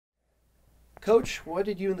Coach, what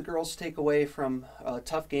did you and the girls take away from a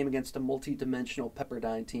tough game against a multi-dimensional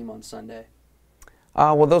Pepperdine team on Sunday?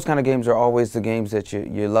 Well, those kind of games are always the games that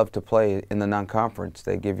you love to play in the non-conference.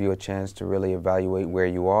 They give you a chance to really evaluate where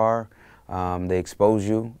you are. They expose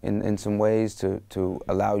you in some ways to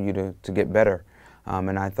allow you to get better.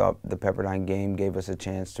 And I thought the Pepperdine game gave us a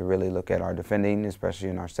chance to really look at our defending, especially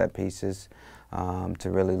in our set pieces,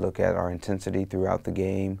 to really look at our intensity throughout the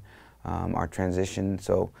game, our transition.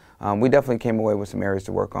 So we definitely came away with some areas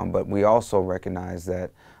to work on, but we also recognize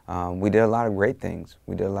that we did a lot of great things.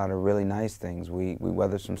 We did a lot of really nice things. We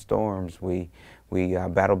weathered some storms. We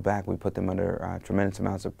battled back. We put them under tremendous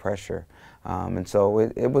amounts of pressure. And so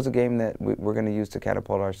it was a game that we're going to use to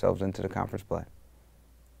catapult ourselves into the conference play.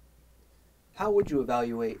 How would you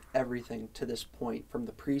evaluate everything to this point, from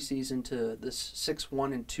the preseason to this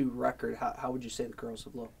 6-1-2 record? How would you say the girls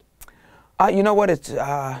have looked? You know what? It's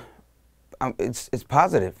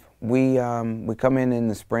positive. We come in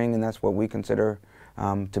the spring, and that's what we consider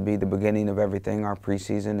to be the beginning of everything, our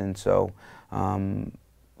preseason. And so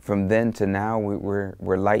from then to now,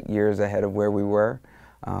 we're light years ahead of where we were.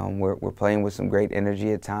 We're playing with some great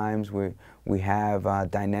energy at times. We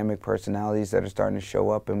have dynamic personalities that are starting to show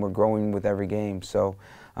up, and we're growing with every game. So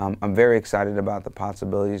I'm very excited about the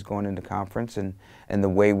possibilities going into conference and the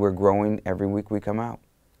way we're growing every week we come out.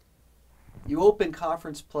 You open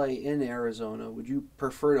conference play in Arizona. Would you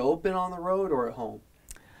prefer to open on the road or at home?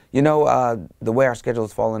 You know, the way our schedule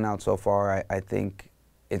has fallen out so far, I think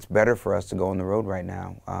it's better for us to go on the road right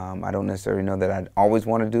now. I don't necessarily know that I'd always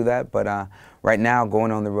want to do that, but right now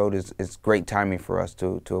going on the road is great timing for us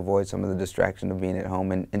to avoid some of the distraction of being at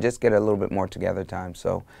home and just get a little bit more together time.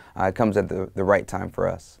 So it comes at the right time for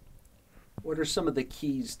us. What are some of the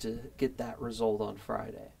keys to get that result on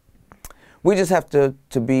Friday? We just have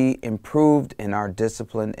to be improved in our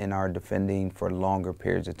discipline and our defending for longer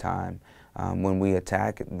periods of time. When we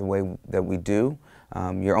attack the way that we do,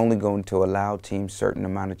 you're only going to allow teams a certain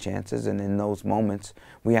amount of chances, and in those moments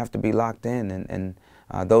we have to be locked in, and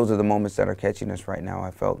those are the moments that are catching us right now. I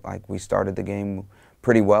felt like we started the game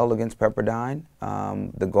pretty well against Pepperdine.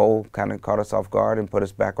 The goal kind of caught us off guard and put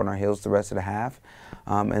us back on our heels the rest of the half,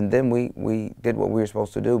 and then we did what we were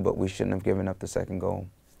supposed to do, but we shouldn't have given up the second goal.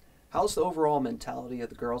 How's the overall mentality of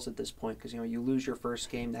the girls at this point? Because you lose your first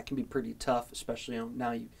game, that can be pretty tough, especially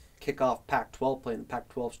now you kick off Pac-12 play, and the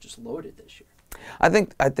Pac-12 is just loaded this year. I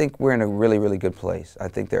think we're in a really, really good place. I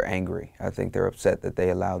think they're angry. I think they're upset that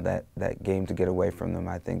they allowed that game to get away from them.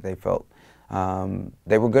 I think they felt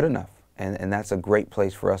they were good enough, and that's a great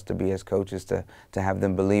place for us to be as coaches, to have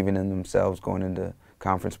them believing in themselves going into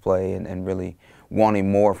conference play and really wanting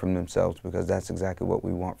more from themselves, because that's exactly what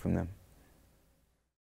we want from them.